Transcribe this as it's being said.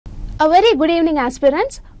A very good evening,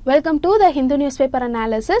 aspirants. Welcome to the Hindu newspaper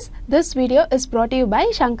analysis. This video is brought to you by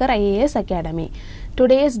Shankar IAS Academy.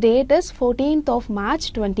 Today's date is 14th of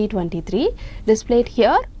March 2023. Displayed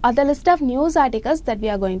here are the list of news articles that we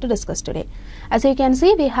are going to discuss today. As you can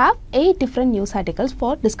see, we have 8 different news articles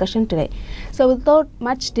for discussion today. So without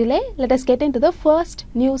much delay, let us get into the first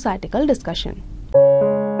news article discussion.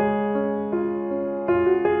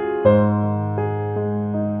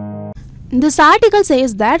 This article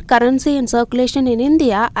says that currency in circulation in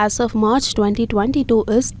India as of March 2022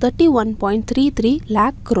 is 31.33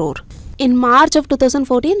 lakh crore. In March of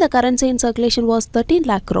 2014, the currency in circulation was 13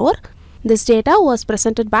 lakh crore. This data was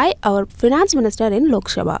presented by our Finance Minister in Lok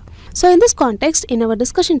Sabha. So in this context, in our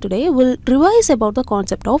discussion today, we'll revise about the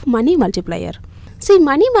concept of money multiplier. See,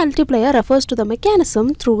 money multiplier refers to the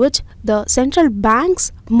mechanism through which the central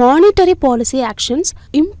bank's monetary policy actions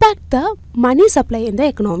impact the money supply in the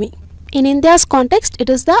economy. In India's context, it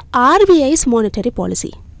is the RBI's monetary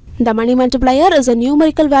policy. The money multiplier is a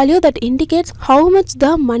numerical value that indicates how much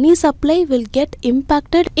the money supply will get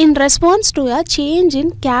impacted in response to a change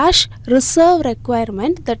in cash reserve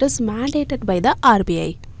requirement that is mandated by the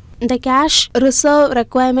RBI. The cash reserve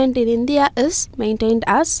requirement in India is maintained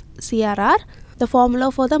as CRR. The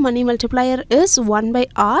formula for the money multiplier is 1 by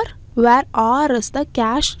R, where R is the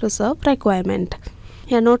cash reserve requirement.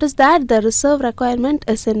 Here notice that the reserve requirement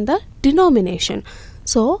is in the denomination.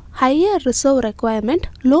 So, higher reserve requirement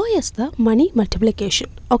lowers the money multiplication.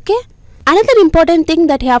 Okay? Another important thing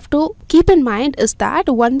that you have to keep in mind is that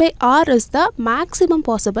 1 by R is the maximum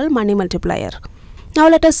possible money multiplier. Now,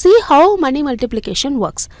 let us see how money multiplication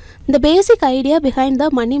works. The basic idea behind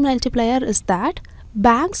the money multiplier is that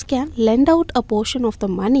banks can lend out a portion of the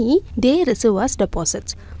money they receive as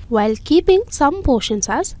deposits while keeping some portions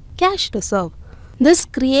as cash reserve. This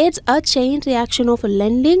creates a chain reaction of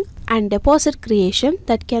lending and deposit creation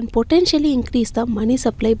that can potentially increase the money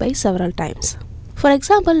supply by several times. For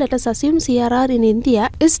example, let us assume CRR in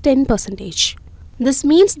India is 10%. This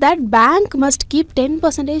means that bank must keep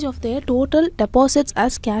 10% of their total deposits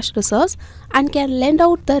as cash reserves and can lend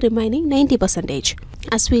out the remaining 90%.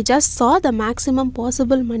 As we just saw, the maximum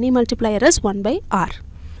possible money multiplier is 1 by R.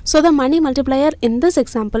 So the money multiplier in this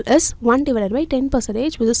example is 1 divided by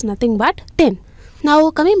 10%, which is nothing but 10.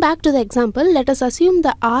 Now coming back to the example, let us assume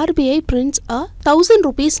the RBI prints a 1000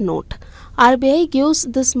 rupees note. RBI gives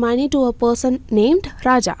this money to a person named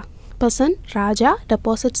Raja. Person Raja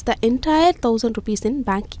deposits the entire 1000 rupees in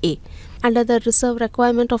bank A. Under the reserve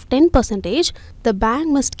requirement of 10%, the bank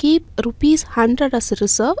must keep rupees 100 as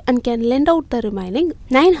reserve and can lend out the remaining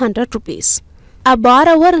 900 rupees. A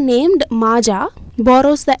borrower named Maja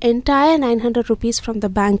borrows the entire 900 rupees from the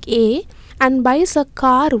bank A and buys a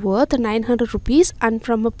car worth 900 rupees and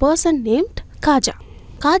from a person named Kaja.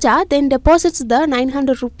 Kaja then deposits the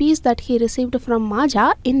 900 rupees that he received from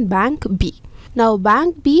Maja in bank B. Now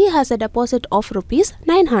bank B has a deposit of rupees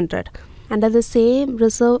 900. Under the same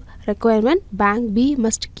reserve requirement, bank B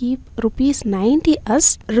must keep rupees 90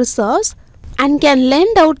 as reserves and can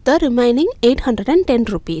lend out the remaining 810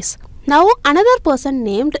 rupees. Now another person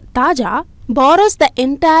named Taja borrows the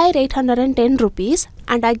entire 810 rupees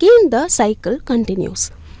and again the cycle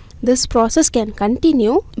continues. This process can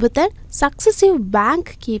continue with a successive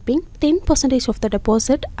bank keeping 10% of the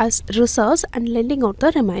deposit as reserves and lending out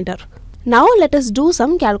the remainder. Now let us do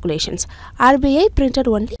some calculations. RBI printed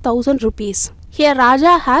only 1000 rupees. Here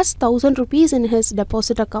Raja has 1000 rupees in his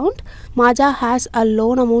deposit account. Maja has a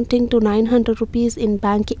loan amounting to 900 rupees in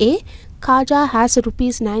bank A. Kaja has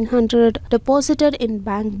rupees 900 deposited in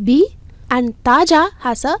bank B. And Taja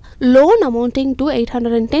has a loan amounting to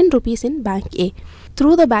 810 rupees in bank A.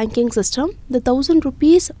 Through the banking system, the 1000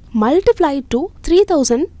 rupees multiplied to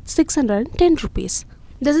 3610 rupees.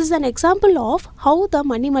 This is an example of how the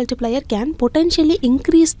money multiplier can potentially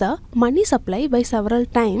increase the money supply by several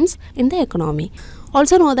times in the economy.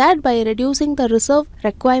 Also know that by reducing the reserve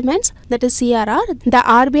requirements, that is CRR, the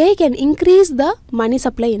RBI can increase the money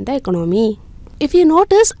supply in the economy. If you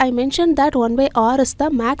notice, I mentioned that 1 by R is the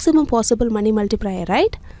maximum possible money multiplier,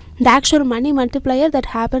 right? The actual money multiplier that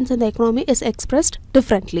happens in the economy is expressed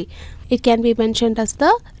differently. It can be mentioned as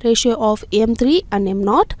the ratio of M3 and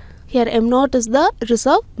M0. Here M0 is the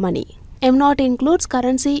reserve money. M0 includes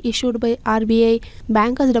currency issued by RBI,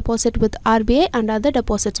 bankers deposit with RBI and other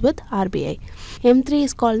deposits with RBI. M3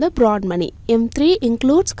 is called the broad money. M3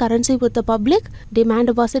 includes currency with the public, demand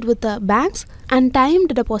deposit with the banks and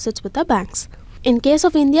timed deposits with the banks. In case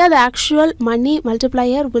of India, the actual money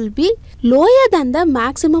multiplier will be lower than the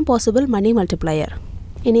maximum possible money multiplier.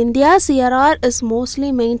 In India, CRR is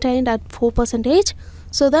mostly maintained at 4%,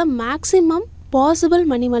 so the maximum possible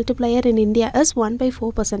money multiplier in India is 1 by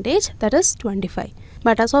 4%, that is 25.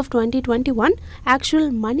 But as of 2021, actual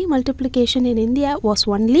money multiplication in India was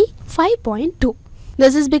only 5.2.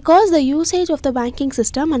 This is because the usage of the banking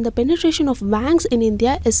system and the penetration of banks in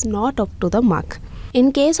India is not up to the mark.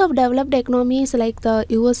 In case of developed economies like the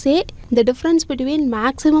USA, the difference between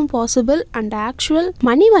maximum possible and actual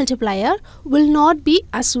money multiplier will not be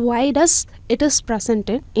as wide as it is present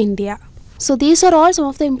in India. So these are all some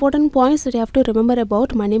of the important points that you have to remember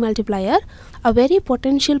about money multiplier, a very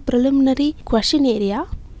potential preliminary question area.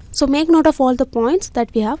 So make note of all the points that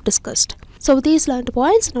we have discussed. So with these learned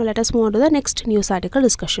points, now let us move on to the next news article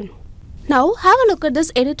discussion. Now have a look at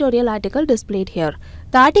this editorial article displayed here.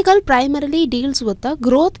 The article primarily deals with the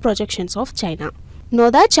growth projections of China. Know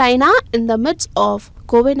that China, in the midst of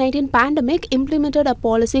COVID-19 pandemic, implemented a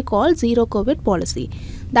policy called Zero COVID policy.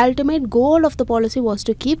 The ultimate goal of the policy was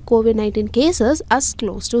to keep COVID-19 cases as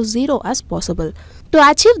close to zero as possible. To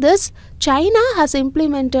achieve this, China has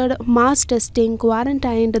implemented mass testing,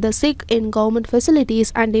 quarantined the sick in government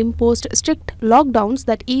facilities, and imposed strict lockdowns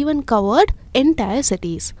that even covered entire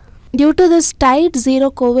cities. Due to this tight zero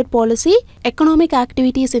COVID policy, economic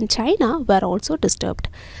activities in China were also disturbed.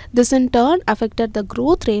 This in turn affected the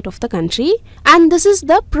growth rate of the country, and this is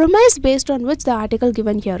the premise based on which the article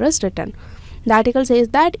given here is written. The article says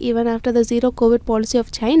that even after the zero COVID policy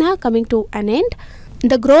of China coming to an end,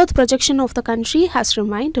 the growth projection of the country has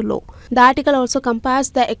remained low. The article also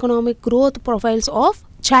compares the economic growth profiles of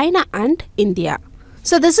China and India.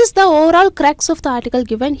 So this is the overall crux of the article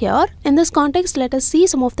given here. In this context, let us see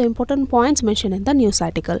some of the important points mentioned in the news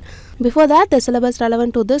article. Before that, the syllabus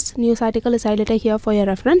relevant to this news article is highlighted here for your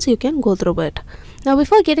reference. You can go through it. Now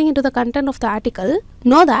before getting into the content of the article,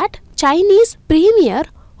 know that Chinese Premier,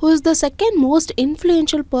 who is the second most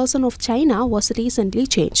influential person of China, was recently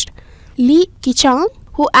changed. Li Keqiang,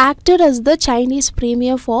 who acted as the Chinese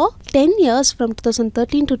Premier for 10 years from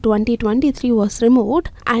 2013 to 2023, was removed,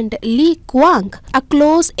 and Li Guang, a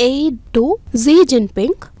close aide to Xi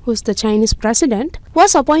Jinping, who is the Chinese President,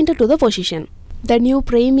 was appointed to the position. The new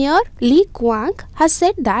Premier, Li Guang, has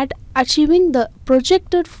said that achieving the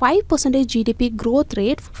projected 5% GDP growth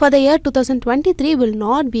rate for the year 2023 will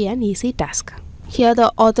not be an easy task. Here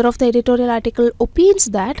the author of the editorial article opines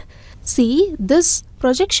that, see, this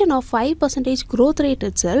projection of 5% growth rate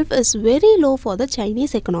itself is very low for the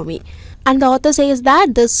Chinese economy. And the author says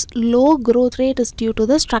that this low growth rate is due to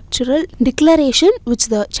the structural declaration which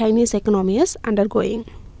the Chinese economy is undergoing.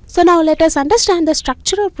 So now let us understand the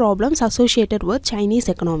structural problems associated with Chinese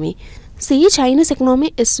economy. See, Chinese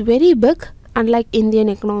economy is very big, unlike Indian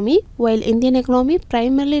economy. While Indian economy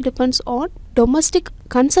primarily depends on domestic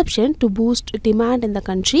consumption to boost demand in the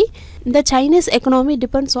country, the Chinese economy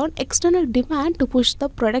depends on external demand to push the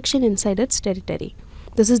production inside its territory.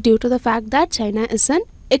 This is due to the fact that China is an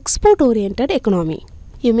export-oriented economy.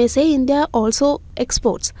 You may say India also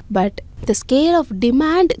exports, but the scale of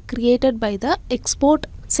demand created by the export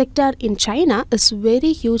sector in China is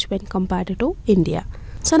very huge when compared to India.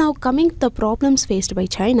 So now coming to the problems faced by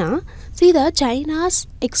China, see that China's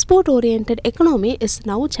export-oriented economy is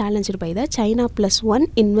now challenged by the China Plus One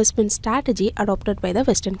investment strategy adopted by the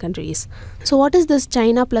Western countries. So what is this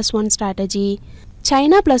China Plus One strategy?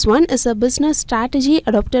 China Plus One is a business strategy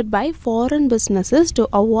adopted by foreign businesses to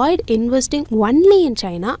avoid investing only in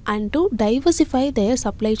China and to diversify their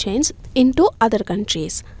supply chains into other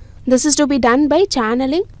countries. This is to be done by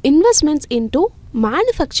channeling investments into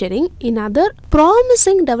manufacturing in other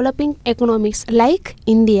promising developing economies like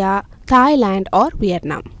India, Thailand or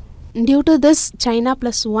Vietnam. Due to this China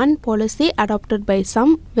Plus One policy adopted by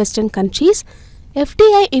some Western countries,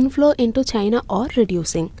 FDI inflow into China are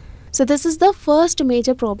reducing. So this is the first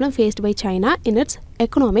major problem faced by China in its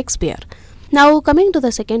economic sphere. Now coming to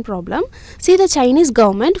the second problem, see the Chinese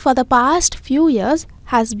government for the past few years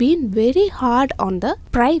has been very hard on the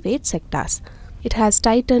private sectors. It has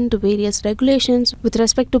tightened various regulations with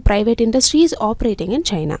respect to private industries operating in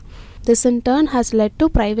China. This in turn has led to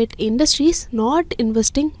private industries not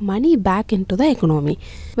investing money back into the economy.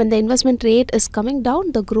 When the investment rate is coming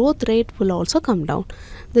down, the growth rate will also come down.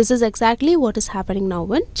 This is exactly what is happening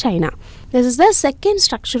now in China. This is the second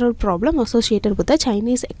structural problem associated with the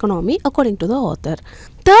Chinese economy according to the author.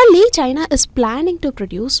 Thirdly, China is planning to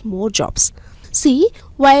produce more jobs. See,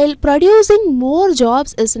 while producing more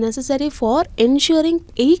jobs is necessary for ensuring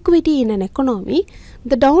equity in an economy,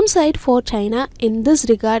 the downside for China in this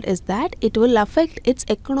regard is that it will affect its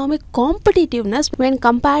economic competitiveness when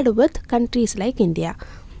compared with countries like India.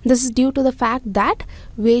 This is due to the fact that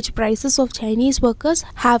wage prices of Chinese workers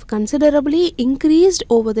have considerably increased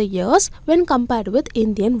over the years when compared with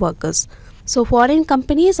Indian workers. So foreign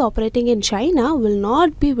companies operating in China will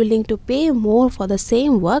not be willing to pay more for the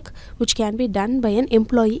same work which can be done by an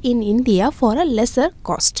employee in India for a lesser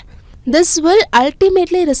cost. This will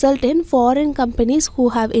ultimately result in foreign companies who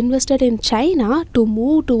have invested in China to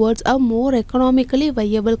move towards a more economically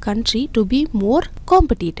viable country to be more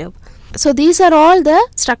competitive. So these are all the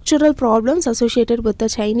structural problems associated with the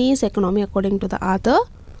Chinese economy according to the author.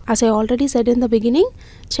 As I already said in the beginning,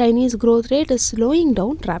 Chinese growth rate is slowing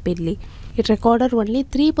down rapidly. It recorded only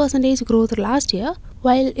 3% growth last year,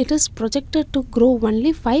 while it is projected to grow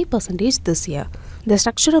only 5% this year. The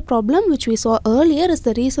structural problem which we saw earlier is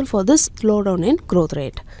the reason for this slowdown in growth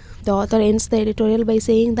rate. The author ends the editorial by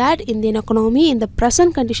saying that Indian economy in the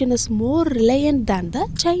present condition is more reliant than the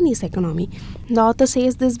Chinese economy. The author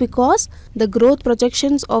says this because the growth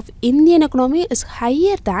projections of Indian economy is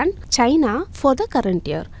higher than China for the current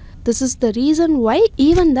year. This is the reason why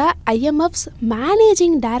even the IMF's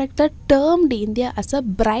managing director termed India as a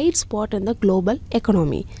bright spot in the global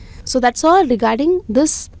economy. So that's all regarding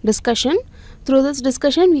this discussion. Through this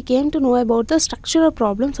discussion, we came to know about the structural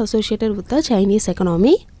problems associated with the Chinese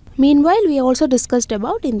economy. Meanwhile, we also discussed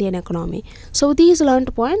about Indian economy. So these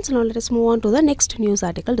learned points. Now let us move on to the next news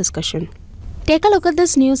article discussion. Take a look at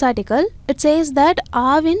this news article. It says that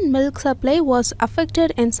Aavin milk supply was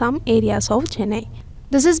affected in some areas of Chennai.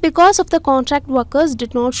 This is because of the contract workers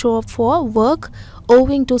did not show up for work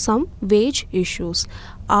owing to some wage issues.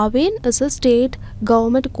 Aavin is a state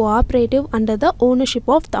government cooperative under the ownership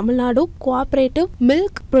of Tamil Nadu Cooperative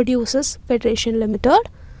Milk Producers Federation Limited.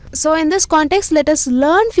 So in this context, let us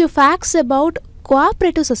learn few facts about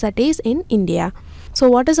cooperative societies in India. So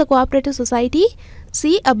what is a cooperative society?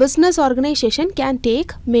 See, a business organization can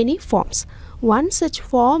take many forms. One such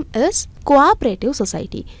form is cooperative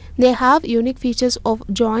society. They have unique features of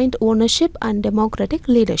joint ownership and democratic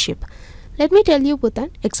leadership. Let me tell you with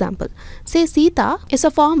an example. Say Sita is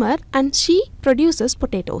a farmer and she produces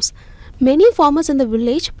potatoes. Many farmers in the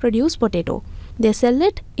village produce potato. They sell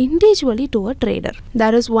it individually to a trader.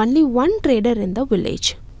 There is only one trader in the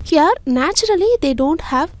village. Here, naturally, they don't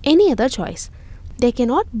have any other choice. They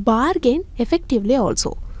cannot bargain effectively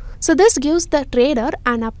also. So this gives the trader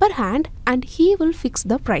an upper hand and he will fix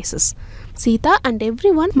the prices. Sita and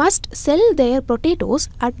everyone must sell their potatoes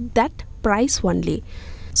at that price only.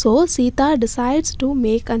 So Sita decides to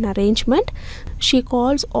make an arrangement. She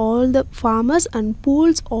calls all the farmers and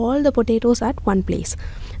pools all the potatoes at one place.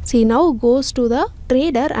 She now goes to the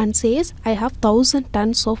trader and says, I have 1,000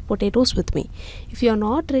 tons of potatoes with me. If you are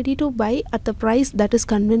not ready to buy at the price that is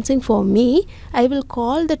convincing for me, I will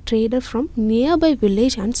call the trader from nearby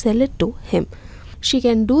village and sell it to him. She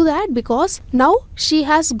can do that because now she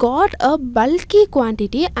has got a bulky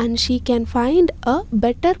quantity and she can find a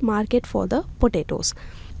better market for the potatoes.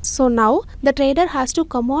 So now the trader has to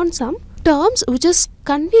come on some terms which is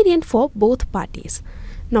convenient for both parties.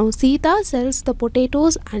 Now Sita sells the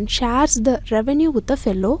potatoes and shares the revenue with the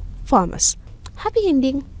fellow farmers. Happy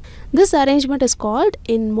ending. This arrangement is called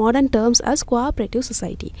in modern terms as cooperative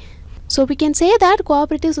society. So we can say that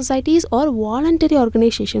cooperative societies are voluntary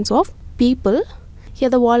organizations of people. Here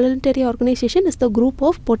the voluntary organization is the group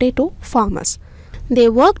of potato farmers. They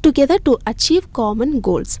work together to achieve common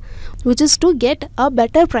goals, which is to get a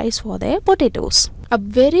better price for their potatoes. A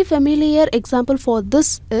very familiar example for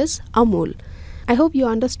this is Amul. I hope you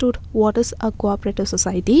understood what is a cooperative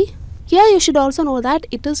society. Here you should also know that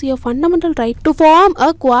it is your fundamental right to form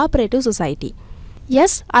a cooperative society.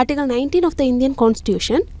 Yes, Article 19 of the Indian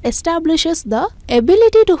Constitution establishes the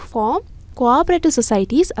ability to form cooperative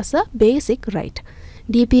societies as a basic right.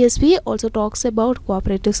 DPSP also talks about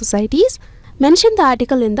cooperative societies. Mention the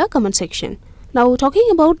article in the comment section. Now talking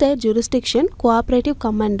about their jurisdiction, cooperative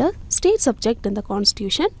come under state subject in the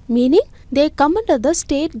Constitution, meaning they come under the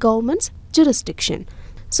state government's jurisdiction.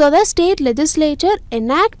 So the state legislature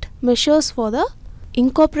enact measures for the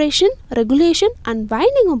incorporation, regulation and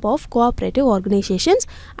binding up of cooperative organizations,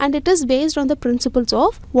 and it is based on the principles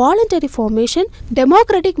of voluntary formation,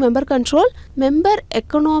 democratic member control, member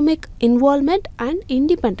economic involvement and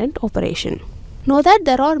independent operation. Know that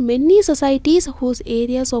there are many societies whose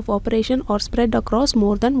areas of operation are spread across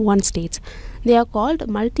more than one state. They are called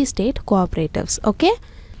multi-state cooperatives. Okay.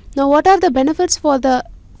 Now what are the benefits for the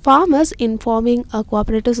farmers in forming a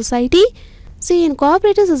cooperative society? See, in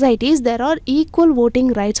cooperative societies, there are equal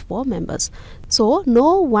voting rights for members. So,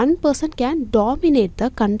 no one person can dominate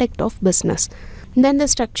the conduct of business. Then the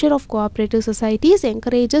structure of cooperative societies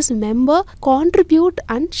encourages member contribute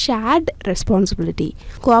and shared responsibility.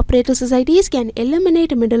 Cooperative societies can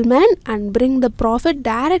eliminate middlemen and bring the profit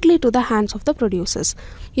directly to the hands of the producers.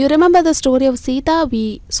 You remember the story of Sita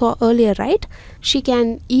we saw earlier, right? She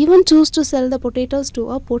can even choose to sell the potatoes to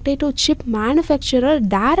a potato chip manufacturer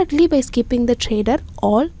directly by skipping the trader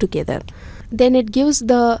altogether. Then it gives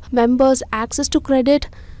the members access to credit.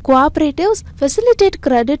 Cooperatives facilitate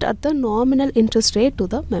credit at the nominal interest rate to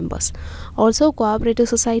the members. Also, cooperative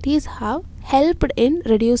societies have helped in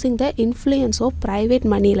reducing the influence of private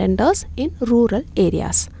money lenders in rural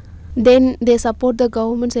areas. Then they support the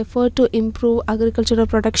government's effort to improve agricultural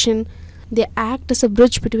production. They act as a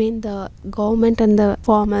bridge between the government and the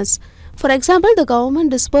farmers. For example, the government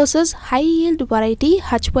disperses high-yield variety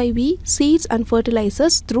HYV seeds and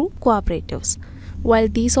fertilizers through cooperatives. While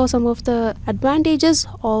these are some of the advantages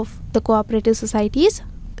of the cooperative societies,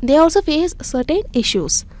 they also face certain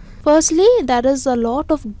issues. Firstly, there is a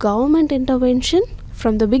lot of government intervention.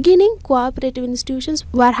 From the beginning, cooperative institutions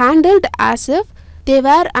were handled as if they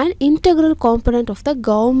were an integral component of the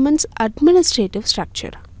government's administrative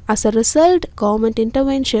structure. As a result, government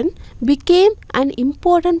intervention became an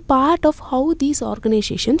important part of how these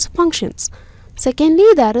organizations functions. Secondly,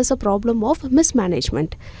 there is a problem of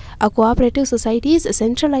mismanagement. A cooperative society's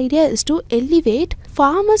central idea is to elevate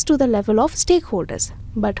farmers to the level of stakeholders.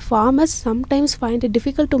 But farmers sometimes find it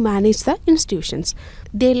difficult to manage the institutions.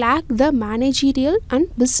 They lack the managerial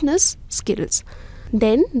and business skills.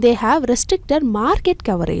 Then they have restricted market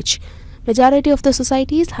coverage. Majority of the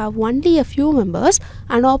societies have only a few members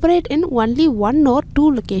and operate in only one or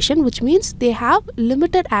two locations, which means they have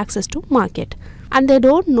limited access to market and they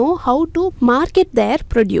don't know how to market their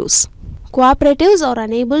produce. Cooperatives are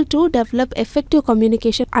unable to develop effective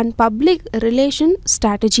communication and public relation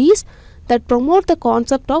strategies that promote the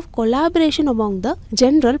concept of collaboration among the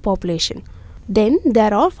general population. Then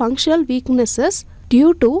there are functional weaknesses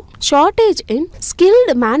due to shortage in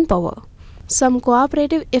skilled manpower. Some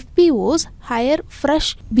cooperative FPOs hire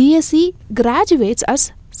fresh BSc graduates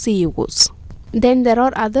as CEOs. Then there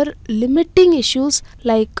are other limiting issues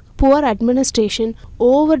like poor administration,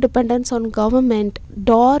 over-dependence on government,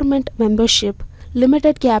 dormant membership,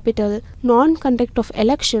 limited capital, non-conduct of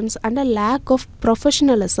elections, and a lack of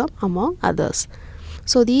professionalism among others.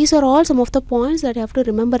 So these are all some of the points that you have to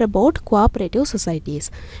remember about cooperative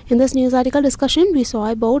societies. In this news article discussion, we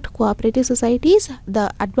saw about cooperative societies,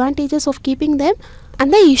 the advantages of keeping them,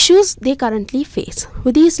 and the issues they currently face.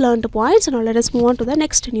 With these learned points, now let us move on to the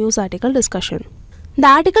next news article discussion. The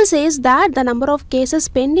article says that the number of cases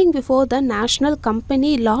pending before the National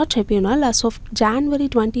Company Law Tribunal as of January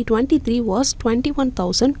 2023 was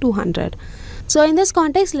 21,200. So in this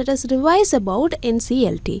context, let us revise about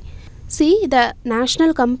NCLT. See, the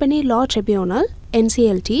National Company Law Tribunal,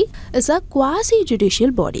 NCLT, is a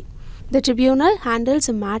quasi-judicial body. The tribunal handles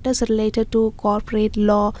matters related to corporate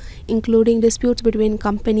law, including disputes between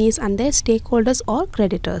companies and their stakeholders or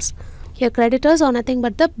creditors. Here, creditors are nothing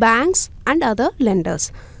but the banks and other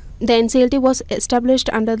lenders. The NCLT was established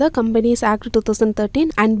under the Companies Act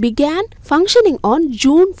 2013 and began functioning on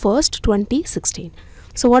June 1st, 2016.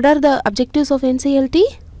 So, what are the objectives of NCLT?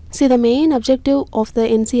 See, the main objective of the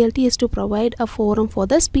NCLT is to provide a forum for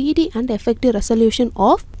the speedy and effective resolution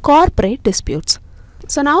of corporate disputes.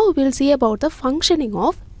 So now we will see about the functioning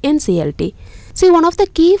of NCLT. See, one of the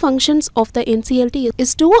key functions of the NCLT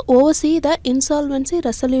is to oversee the insolvency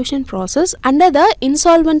resolution process under the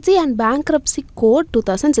Insolvency and Bankruptcy Code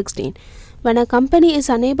 2016. When a company is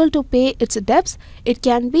unable to pay its debts, it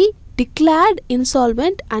can be declared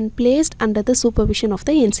insolvent and placed under the supervision of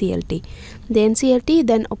the NCLT. The NCLT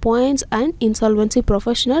then appoints an insolvency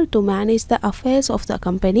professional to manage the affairs of the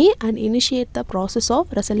company and initiate the process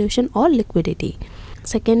of resolution or liquidity.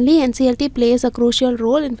 Secondly, NCLT plays a crucial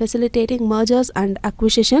role in facilitating mergers and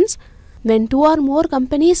acquisitions. When two or more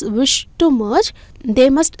companies wish to merge, they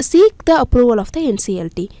must seek the approval of the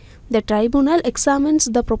NCLT. The tribunal examines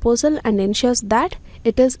the proposal and ensures that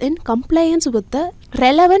it is in compliance with the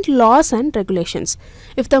relevant laws and regulations.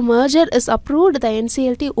 If the merger is approved, the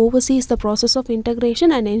NCLT oversees the process of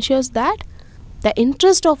integration and ensures that the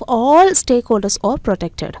interest of all stakeholders are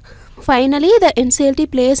protected. Finally, the NCLT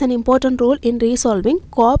plays an important role in resolving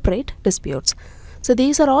corporate disputes. So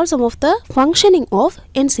these are all some of the functioning of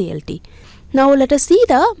NCLT. Now let us see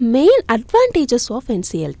the main advantages of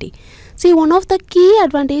NCLT. See, one of the key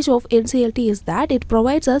advantages of NCLT is that it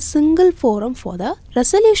provides a single forum for the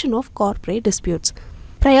resolution of corporate disputes.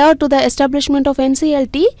 Prior to the establishment of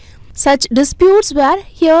NCLT, Such disputes were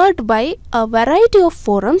heard by a variety of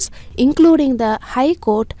forums, including the High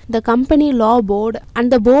Court, the Company Law Board,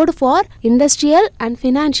 and the Board for Industrial and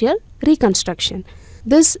Financial Reconstruction.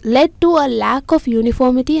 This led to a lack of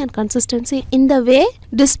uniformity and consistency in the way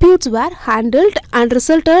disputes were handled and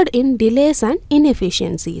resulted in delays and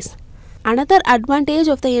inefficiencies. Another advantage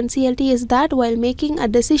of the NCLT is that while making a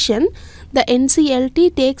decision, the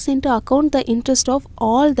NCLT takes into account the interest of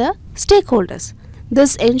all the stakeholders.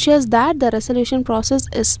 This ensures that the resolution process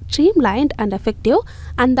is streamlined and effective,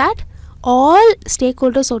 and that all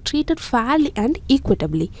stakeholders are treated fairly and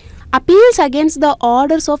equitably. Appeals against the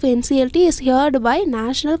orders of NCLT is heard by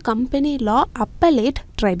National Company Law Appellate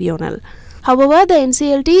Tribunal. However, the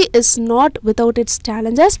NCLT is not without its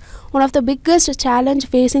challenges. One of the biggest challenge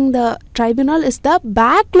facing the tribunal is the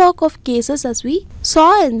backlog of cases, as we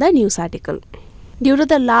saw in the news article. Due to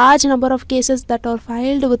the large number of cases that are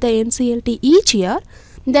filed with the NCLT each year,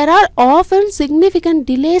 there are often significant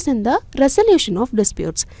delays in the resolution of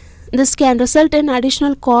disputes. This can result in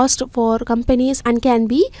additional cost for companies and can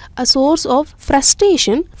be a source of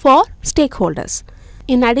frustration for stakeholders.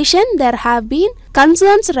 In addition, there have been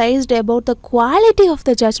concerns raised about the quality of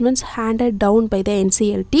the judgments handed down by the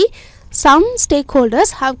NCLT. Some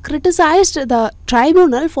stakeholders have criticized the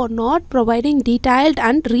tribunal for not providing detailed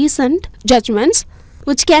and recent judgments,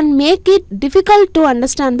 which can make it difficult to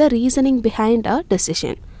understand the reasoning behind a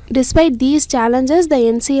decision. Despite these challenges, the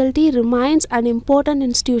NCLT remains an important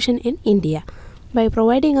institution in India. By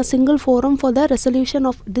providing a single forum for the resolution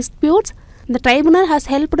of disputes, the tribunal has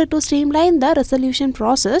helped to streamline the resolution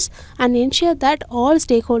process and ensure that all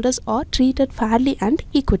stakeholders are treated fairly and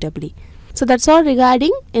equitably. So that's all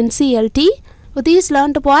regarding NCLT. With these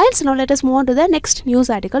learned points, now let us move on to the next news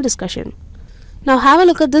article discussion. Now have a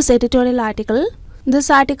look at this editorial article. This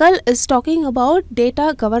article is talking about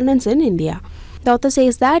data governance in India. The author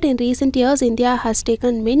says that in recent years, India has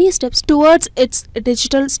taken many steps towards its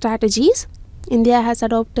digital strategies. India has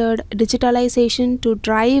adopted digitalization to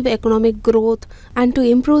drive economic growth and to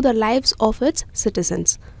improve the lives of its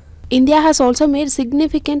citizens. India has also made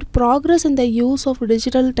significant progress in the use of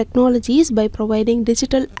digital technologies by providing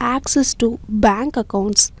digital access to bank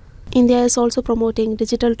accounts. India is also promoting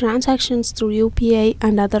digital transactions through UPI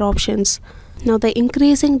and other options. Now, the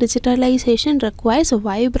increasing digitalization requires a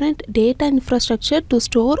vibrant data infrastructure to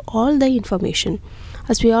store all the information.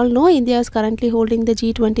 As we all know, India is currently holding the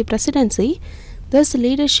G20 presidency. This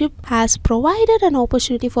leadership has provided an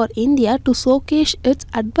opportunity for India to showcase its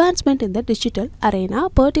advancement in the digital arena,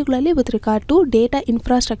 particularly with regard to data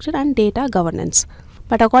infrastructure and data governance.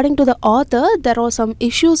 But according to the author, there are some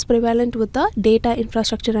issues prevalent with the data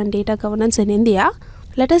infrastructure and data governance in India.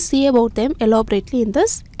 Let us see about them elaborately in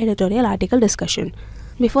this editorial article discussion.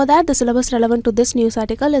 Before that, the syllabus relevant to this news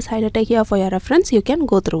article is highlighted here for your reference. You can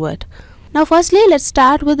go through it. Now firstly, let's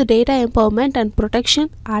start with Data Empowerment and Protection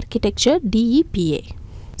Architecture, DEPA.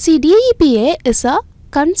 See, DEPA is a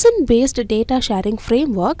consent-based data sharing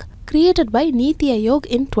framework created by Niti Aayog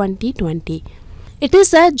in 2020. It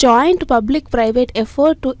is a joint public-private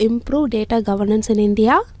effort to improve data governance in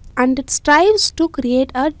India, and it strives to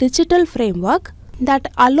create a digital framework that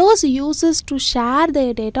allows users to share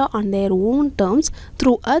their data on their own terms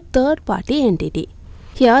through a third-party entity.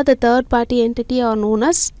 Here, the third-party entity are known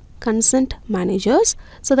as consent managers.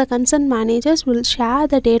 So, the consent managers will share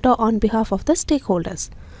the data on behalf of the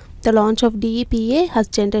stakeholders. The launch of DEPA has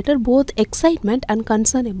generated both excitement and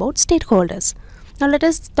concern about stakeholders. Now, let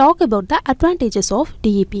us talk about the advantages of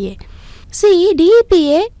DEPA. See,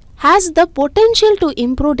 DEPA has the potential to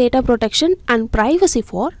improve data protection and privacy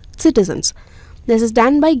for citizens. This is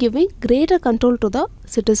done by giving greater control to the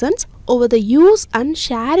citizens over the use and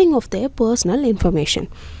sharing of their personal information.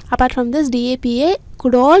 Apart from this, DEPA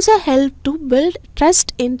could also help to build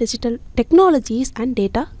trust in digital technologies and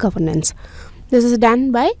data governance. This is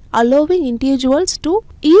done by allowing individuals to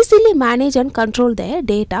easily manage and control their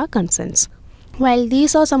data consents. While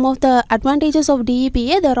these are some of the advantages of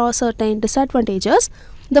DEPA, there are certain disadvantages.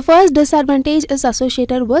 The first disadvantage is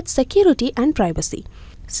associated with security and privacy.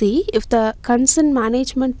 See, if the consent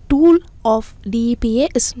management tool of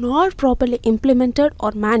DEPA is not properly implemented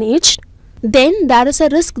or managed, then there is a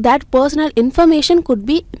risk that personal information could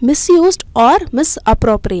be misused or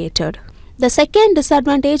misappropriated. The second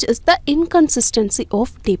disadvantage is the inconsistency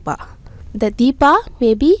of DEPA. The DEPA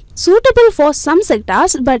may be suitable for some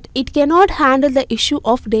sectors, but it cannot handle the issue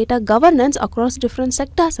of data governance across different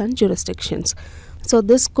sectors and jurisdictions. So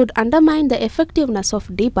this could undermine the effectiveness of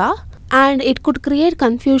DEPA, and it could create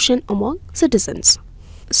confusion among citizens.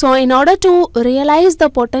 So in order to realize the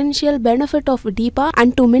potential benefit of DEPA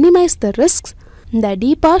and to minimize the risks, the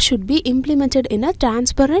DEPA should be implemented in a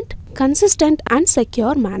transparent, consistent and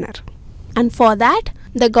secure manner. And for that,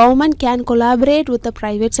 the government can collaborate with the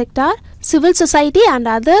private sector, civil society and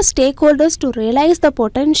other stakeholders to realize the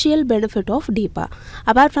potential benefit of DEPA.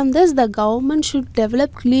 Apart from this, the government should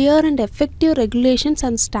develop clear and effective regulations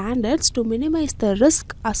and standards to minimize the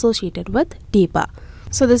risk associated with DEPA.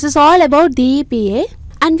 So this is all about DEPA,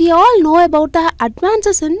 and we all know about the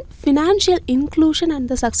advances in financial inclusion and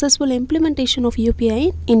the successful implementation of UPI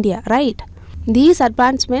in India, right? These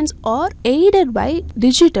advancements are aided by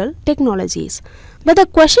digital technologies. But the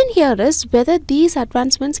question here is whether these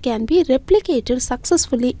advancements can be replicated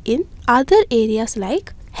successfully in other areas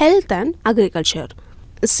like health and agriculture.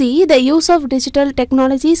 See, the use of digital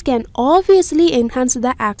technologies can obviously enhance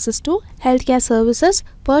the access to healthcare services,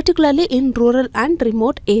 particularly in rural and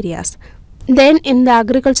remote areas. Then in the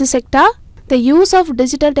agriculture sector, the use of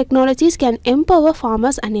digital technologies can empower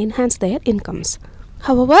farmers and enhance their incomes.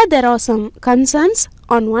 However, there are some concerns.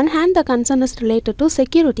 On one hand, the concern is related to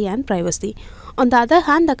security and privacy. On the other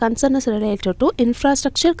hand, the concern is related to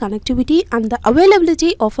infrastructure, connectivity and the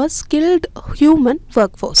availability of a skilled human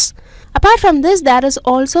workforce. Apart from this, there is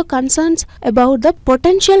also concerns about the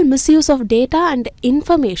potential misuse of data and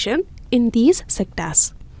information in these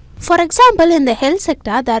sectors. For example, in the health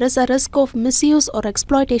sector, there is a risk of misuse or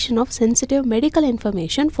exploitation of sensitive medical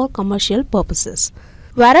information for commercial purposes.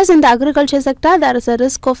 Whereas in the agriculture sector, there is a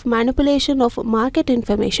risk of manipulation of market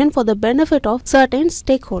information for the benefit of certain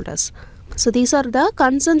stakeholders. So these are the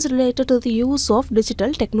concerns related to the use of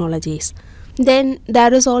digital technologies. Then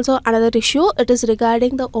there is also another issue. It is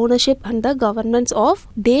regarding the ownership and the governance of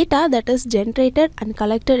data that is generated and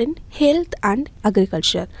collected in health and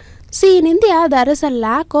agriculture. See, in India, there is a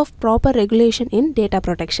lack of proper regulation in data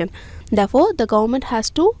protection. Therefore, the government has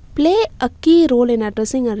to play a key role in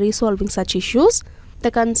addressing and resolving such issues.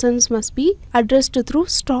 The concerns must be addressed through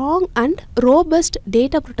strong and robust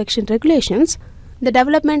data protection regulations, the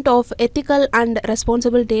development of ethical and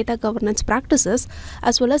responsible data governance practices,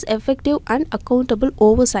 as well as effective and accountable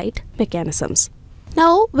oversight mechanisms.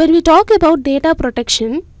 Now, when we talk about data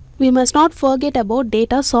protection, we must not forget about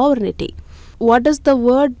data sovereignty. What does the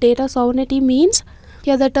word data sovereignty means?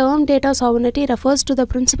 Here the term data sovereignty refers to the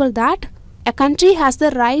principle that a country has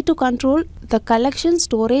the right to control the collection,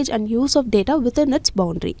 storage and use of data within its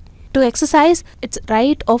boundary. To exercise its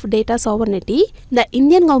right of data sovereignty, the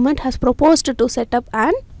Indian government has proposed to set up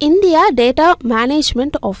an India Data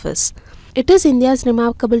Management Office. It is India's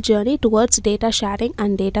remarkable journey towards data sharing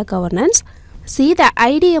and data governance. See, the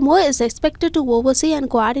IDMO is expected to oversee and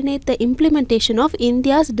coordinate the implementation of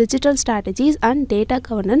India's digital strategies and data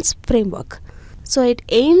governance framework. So it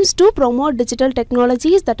aims to promote digital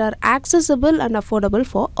technologies that are accessible and affordable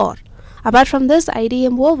for all. Apart from this,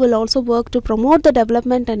 IDMO will also work to promote the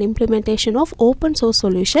development and implementation of open source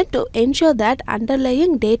solutions to ensure that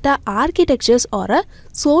underlying data architectures are a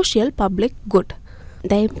social public good.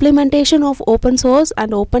 The implementation of open source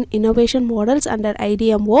and open innovation models under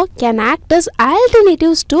IDMO can act as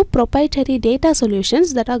alternatives to proprietary data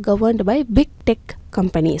solutions that are governed by big tech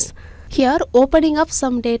companies. Here, opening up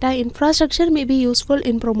some data infrastructure may be useful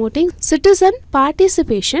in promoting citizen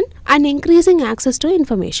participation and increasing access to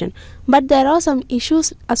information. But there are some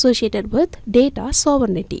issues associated with data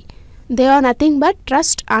sovereignty. They are nothing but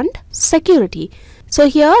trust and security. So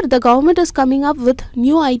here, the government is coming up with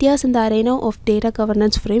new ideas in the arena of data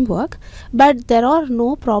governance framework, but there are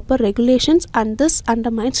no proper regulations and this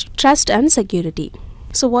undermines trust and security.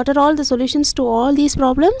 So what are all the solutions to all these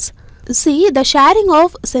problems? See, the sharing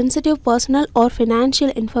of sensitive personal or financial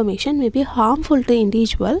information may be harmful to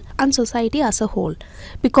individual and society as a whole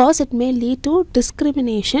because it may lead to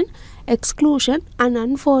discrimination, exclusion and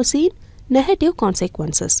unforeseen negative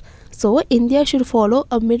consequences. So, India should follow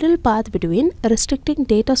a middle path between restricting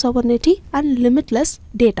data sovereignty and limitless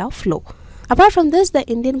data flow. Apart from this, the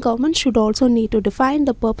Indian government should also need to define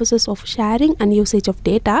the purposes of sharing and usage of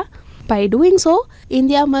data. By doing so,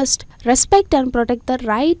 India must respect and protect the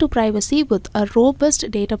right to privacy with a robust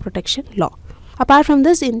data protection law. Apart from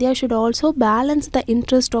this, India should also balance the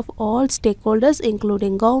interest of all stakeholders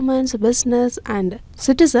including governments, business and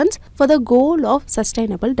citizens for the goal of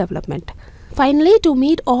sustainable development. Finally, to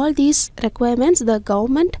meet all these requirements, the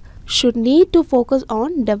government should need to focus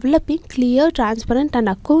on developing clear, transparent and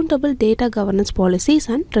accountable data governance policies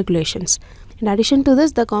and regulations. In addition to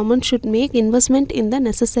this, the government should make investment in the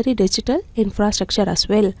necessary digital infrastructure as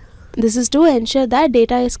well. This is to ensure that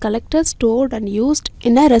data is collected, stored and used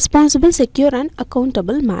in a responsible, secure and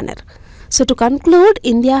accountable manner. So to conclude,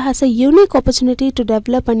 India has a unique opportunity to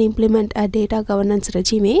develop and implement a data governance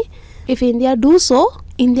regime. If India do so,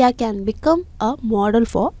 India can become a model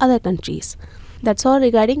for other countries. That's all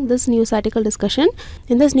regarding this news article discussion.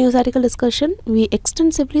 In this news article discussion, we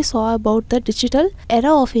extensively saw about the digital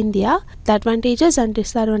era of India, the advantages and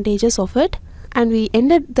disadvantages of it, and we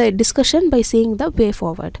ended the discussion by seeing the way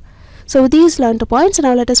forward. So with these learned points,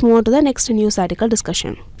 now let us move on to the next news article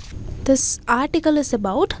discussion. This article is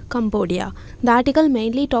about Cambodia. The article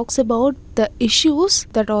mainly talks about the issues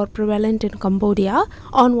that are prevalent in Cambodia.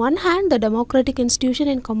 On one hand, the democratic institution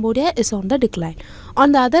in Cambodia is on the decline.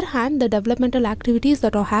 On the other hand, the developmental activities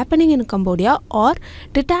that are happening in Cambodia are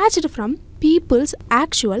detached from people's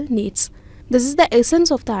actual needs. This is the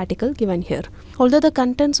essence of the article given here. Although the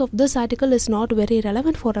contents of this article is not very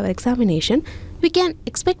relevant for our examination, we can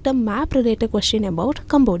expect a map related question about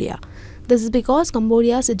Cambodia. This is because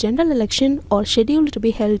Cambodia's general election are scheduled to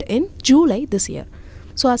be held in July this year.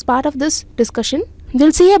 So as part of this discussion,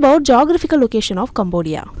 we'll see about geographical location of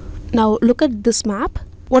Cambodia. Now look at this map.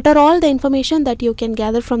 What are all the information that you can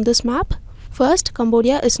gather from this map? First,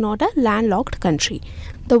 Cambodia is not a landlocked country.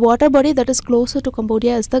 The water body that is closer to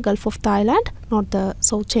Cambodia is the Gulf of Thailand, not the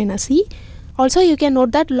South China Sea. Also, you can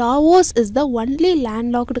note that Laos is the only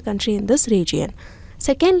landlocked country in this region.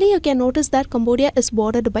 Secondly, you can notice that Cambodia is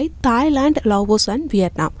bordered by Thailand, Laos and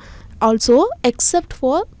Vietnam. Also, except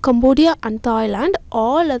for Cambodia and Thailand,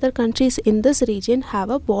 all other countries in this region have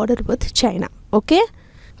a border with China. Okay?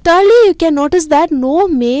 Thirdly, you can notice that no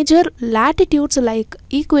major latitudes like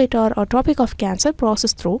equator or Tropic of Cancer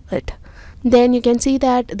passes through it. Then you can see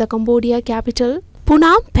that the Cambodia capital,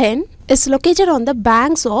 Phnom Penh, is located on the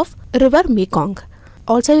banks of river Mekong.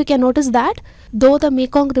 Also, you can notice that though the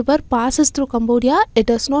Mekong river passes through Cambodia, it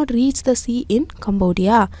does not reach the sea in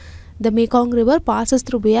Cambodia. The Mekong river passes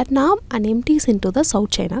through Vietnam and empties into the South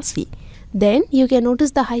China Sea. Then you can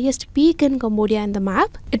notice the highest peak in Cambodia in the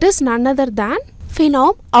map. It is none other than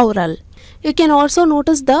Phnom Aural. You can also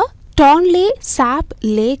notice the Tonle Sap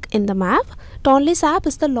Lake in the map. Tonle Sap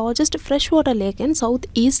is the largest freshwater lake in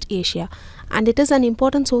Southeast Asia, and it is an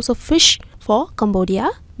important source of fish for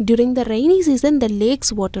Cambodia. During the rainy season, the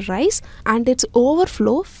lake's water rise and its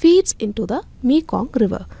overflow feeds into the Mekong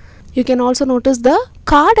River. You can also notice the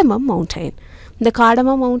Cardamom Mountain. The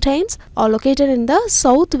Cardamom Mountains are located in the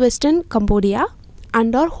southwestern Cambodia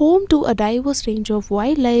and are home to a diverse range of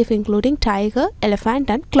wildlife including tiger, elephant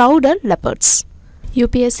and clouded leopards.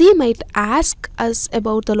 UPSC might ask us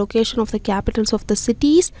about the location of the capitals of the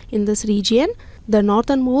cities in this region. The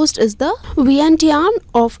northernmost is the Vientiane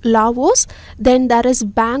of Laos, then there is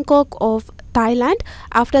Bangkok of Thailand,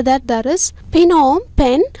 after that there is Phnom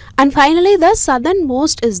Penh, and finally the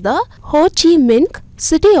southernmost is the Ho Chi Minh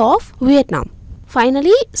city of Vietnam.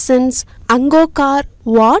 Finally, since Angkor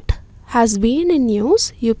Wat has been in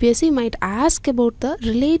news, UPSC might ask about the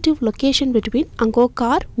relative location between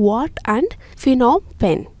Angkor Wat and Phnom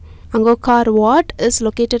Penh. Angkor Wat is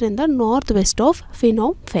located in the northwest of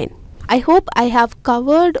Phnom Penh. I hope I have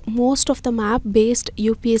covered most of the map-based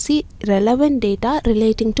UPSC relevant data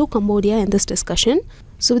relating to Cambodia in this discussion.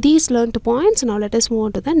 So these learned points, now let us move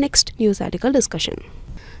on to the next news article discussion.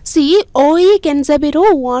 See, O.E.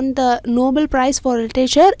 Kenzaburo won the Nobel Prize for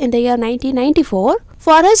Literature in the year 1994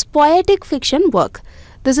 for his poetic fiction work.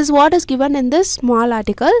 This is what is given in this small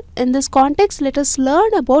article. In this context, let us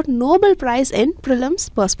learn about Nobel Prize in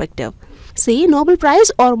prelims perspective. See, Nobel Prize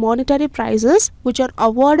are monetary prizes which are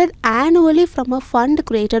awarded annually from a fund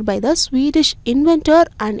created by the Swedish inventor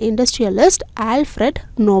and industrialist Alfred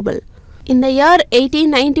Nobel. In the year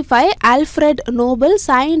 1895, Alfred Nobel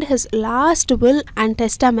signed his last will and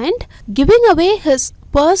testament, giving away his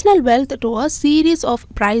personal wealth to a series of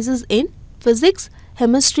prizes in physics,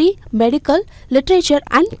 chemistry, medical, literature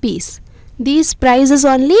and peace. These prizes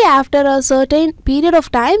only after a certain period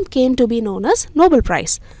of time came to be known as Nobel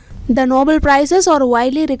Prize. The Nobel Prizes are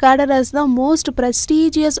widely regarded as the most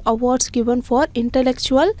prestigious awards given for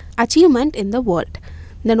intellectual achievement in the world.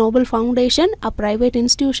 The Nobel Foundation, a private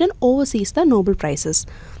institution, oversees the Nobel Prizes.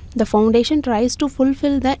 The foundation tries to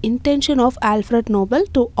fulfill the intention of Alfred Nobel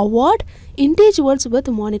to award individuals with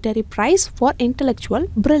monetary prize for intellectual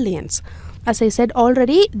brilliance. As I said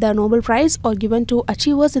already, the Nobel Prize are given to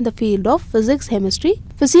achievers in the field of physics, chemistry,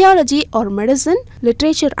 physiology or medicine,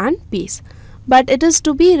 literature and peace. But it is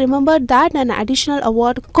to be remembered that an additional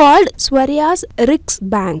award called Sveriges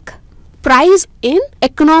Riksbank Prize in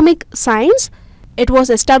Economic Science, it was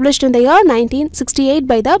established in the year 1968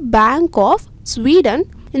 by the Bank of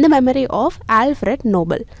Sweden in the memory of Alfred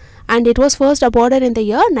Nobel, and it was first awarded in the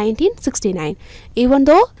year 1969. Even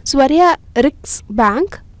though Sveriges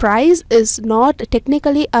Riksbank Prize is not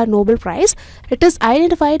technically a Nobel Prize, it is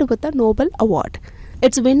identified with the Nobel Award.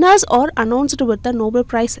 Its winners are announced with the Nobel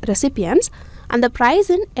Prize recipients, And the prize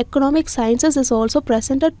in economic sciences is also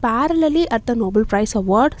presented parallelly at the Nobel Prize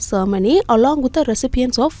Award ceremony along with the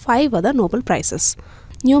recipients of 5 other Nobel Prizes.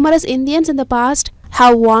 Numerous Indians in the past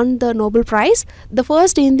have won the Nobel Prize. The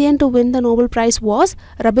first Indian to win the Nobel Prize was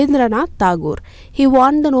Rabindranath Tagore. He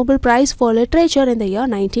won the Nobel Prize for Literature in the year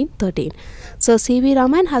 1913. Sir C.V.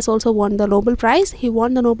 Raman has also won the Nobel Prize. He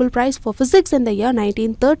won the Nobel Prize for Physics in the year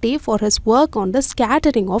 1930 for his work on the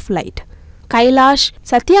scattering of light. Kailash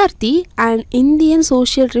Satyarthi, an Indian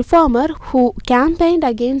social reformer who campaigned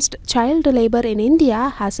against child labor in India,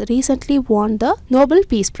 has recently won the Nobel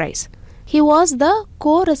Peace Prize. He was the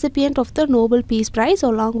co-recipient of the Nobel Peace Prize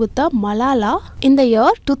along with the Malala in the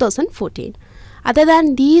year 2014. Other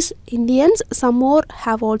than these Indians, some more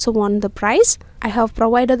have also won the prize. I have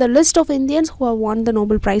provided the list of Indians who have won the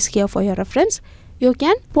Nobel Prize here for your reference. You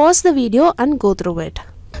can pause the video and go through it.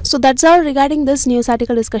 So that's all regarding this news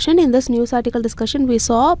article discussion. In this news article discussion, we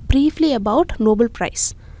saw briefly about Nobel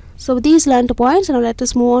Prize. So these learned points. Now let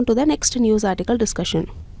us move on to the next news article discussion.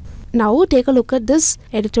 Now take a look at this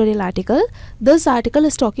editorial article. This article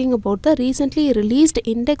is talking about the recently released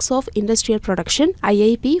Index of Industrial Production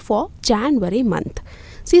 (IIP) for January month.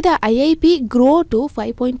 See, the IIP grew to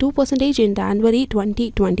 5.2% in January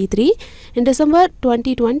 2023. In December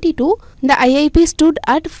 2022, the IIP stood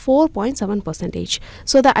at 4.7%.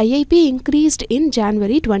 So the IIP increased in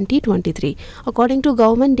January 2023. According to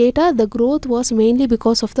government data, the growth was mainly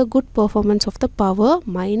because of the good performance of the power,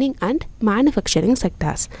 mining and manufacturing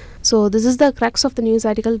sectors. So this is the crux of the news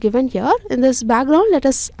article given here. In this background, let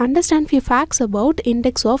us understand few facts about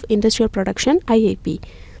Index of Industrial Production (IIP).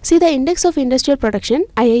 See, the Index of Industrial Production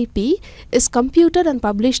 (IIP) is computed and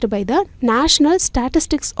published by the National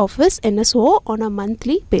Statistics Office (NSO) on a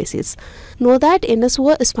monthly basis. Know that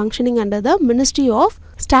NSO is functioning under the Ministry of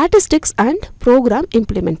Statistics and Program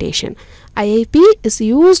Implementation. IIP is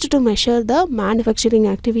used to measure the manufacturing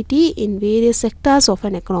activity in various sectors of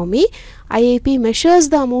an economy. IIP measures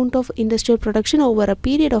the amount of industrial production over a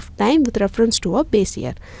period of time with reference to a base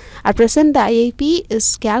year. At present, the IIP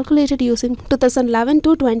is calculated using 2011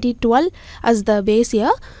 to 2012 as the base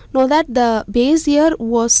year. Know that the base year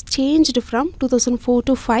was changed from 2004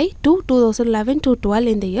 to 5 to 2011 to 12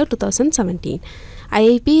 in the year 2017.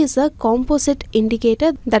 IIP is a composite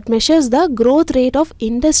indicator that measures the growth rate of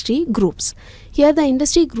industry groups. Here the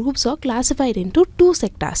industry groups are classified into 2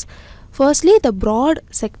 sectors. Firstly, the broad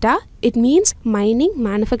sector, it means mining,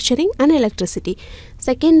 manufacturing and electricity.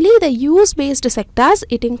 Secondly, the use-based sectors,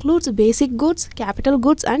 it includes basic goods, capital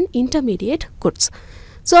goods and intermediate goods.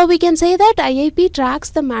 So we can say that IIP tracks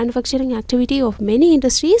the manufacturing activity of many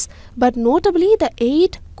industries, but notably the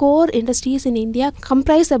 8 core industries in India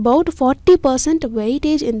comprise about 40%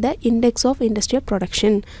 weightage in the Index of Industrial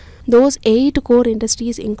Production. Those 8 core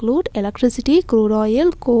industries include electricity, crude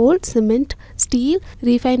oil, coal, cement, steel,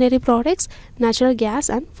 refinery products, natural gas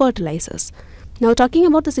and fertilizers. Now talking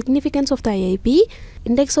about the significance of the IIP,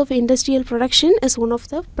 Index of Industrial Production is one of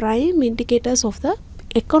the prime indicators of the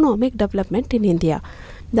economic development in India.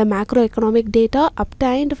 The macroeconomic data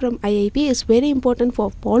obtained from IIP is very important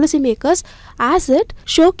for policymakers as it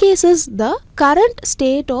showcases the current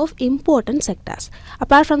state of important sectors.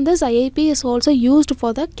 Apart from this, IIP is also used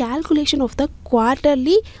for the calculation of the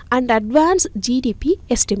quarterly and advanced GDP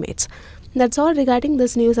estimates. That's all regarding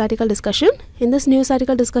this news article discussion. In this news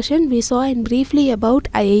article discussion, we saw in briefly about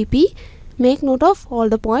IIP. Make note of all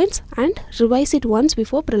the points and revise it once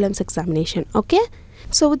before prelims examination. Okay?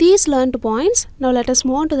 So these learned points. Now let us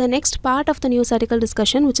move on to the next part of the news article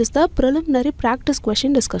discussion, which is the preliminary practice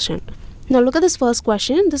question discussion. Now look at this first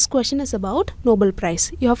question. This question is about Nobel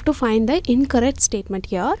Prize. You have to find the incorrect statement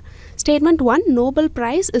here. Statement 1, Nobel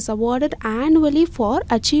Prize is awarded annually for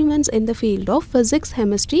achievements in the field of physics,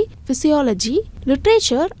 chemistry, physiology,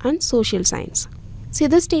 literature and social science. See,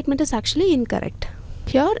 this statement is actually incorrect.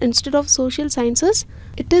 Here, instead of social sciences,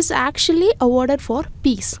 it is actually awarded for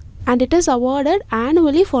peace. And it is awarded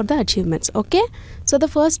annually for the achievements. Okay, so the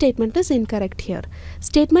first statement is incorrect here.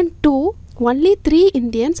 Statement 2, only 3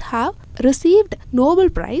 Indians have received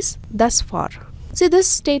Nobel Prize thus far. See, this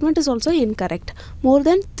statement is also incorrect. More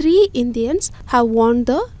than 3 Indians have won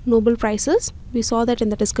the Nobel Prizes. We saw that in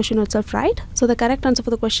the discussion itself, right? So the correct answer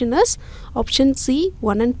for the question is option C,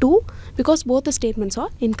 1 and 2, because both the statements are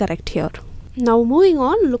incorrect here. Now moving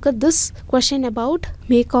on, look at this question about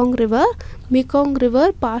Mekong River. Mekong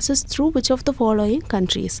River passes through which of the following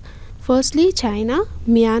countries? Firstly, China,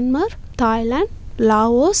 Myanmar, Thailand,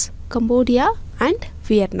 Laos, Cambodia and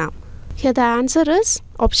Vietnam. Here the answer is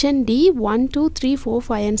option D, 1, 2, 3, 4,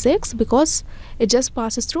 5 and 6, because it just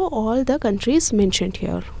passes through all the countries mentioned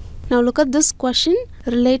here. Now look at this question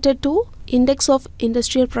related to Index of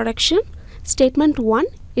Industrial Production. Statement 1,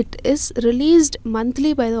 it is released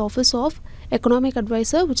monthly by the Office of Economic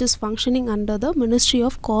Advisor, which is functioning under the Ministry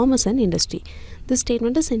of Commerce and Industry. This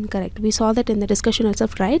statement is incorrect. We saw that in the discussion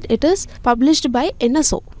itself, right? It is published by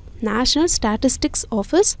NSO, National Statistics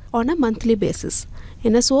Office, on a monthly basis.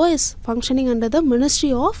 NSO is functioning under the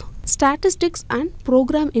Ministry of Statistics and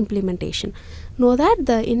Program Implementation. Know that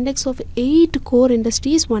the index of 8 core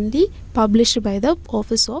industries only published by the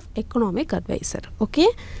Office of Economic Advisor. Okay.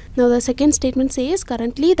 Now the second statement says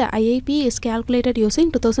currently the IIP is calculated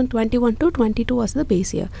using 2021 to 22 as the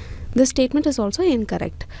base year. This statement is also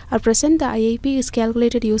incorrect. At present the IIP is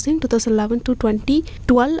calculated using 2011 to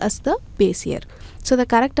 2012 as the base year. So the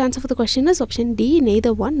correct answer for the question is option D,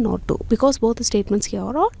 neither 1 nor 2, because both the statements here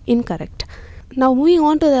are incorrect. Now moving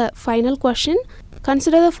on to the final question.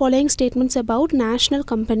 Consider the following statements about National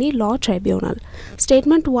Company Law Tribunal.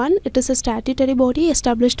 Statement 1, it is a statutory body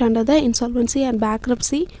established under the Insolvency and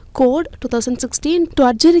Bankruptcy Code 2016 to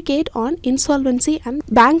adjudicate on insolvency and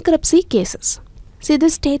bankruptcy cases. See,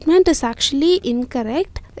 this statement is actually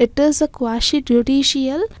incorrect. It is a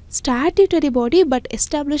quasi-judicial statutory body but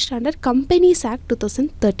established under Companies Act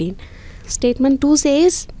 2013. Statement 2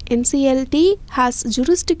 says NCLT has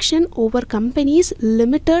jurisdiction over companies,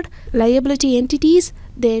 limited liability entities,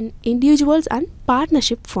 then individuals and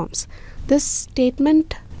partnership firms. This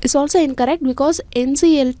statement is also incorrect because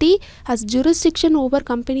NCLT has jurisdiction over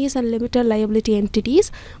companies and limited liability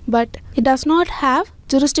entities, but it does not have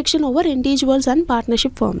jurisdiction over individuals and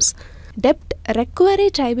partnership firms. Debt Recovery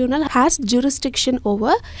Tribunal has jurisdiction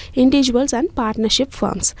over individuals and partnership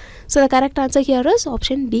firms. So the correct answer here is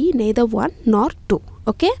option D, neither 1 nor 2.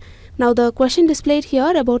 Okay. Now the question displayed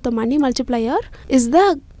here about the money multiplier is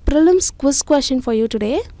the prelims quiz question for you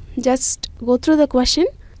today. Just go through the question.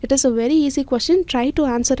 It is a very easy question. Try to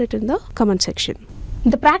answer it in the comment section.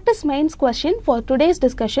 The practice mains question for today's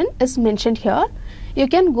discussion is mentioned here. You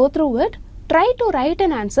can go through it. Try to write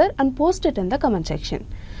an answer and post it in the comment section.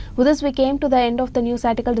 With this, we came to the end of the news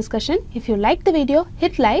article discussion. If you liked the video,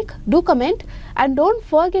 hit like, do comment, and don't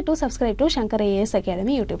forget to subscribe to Shankar IAS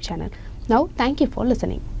Academy YouTube channel. Now, thank you for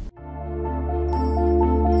listening.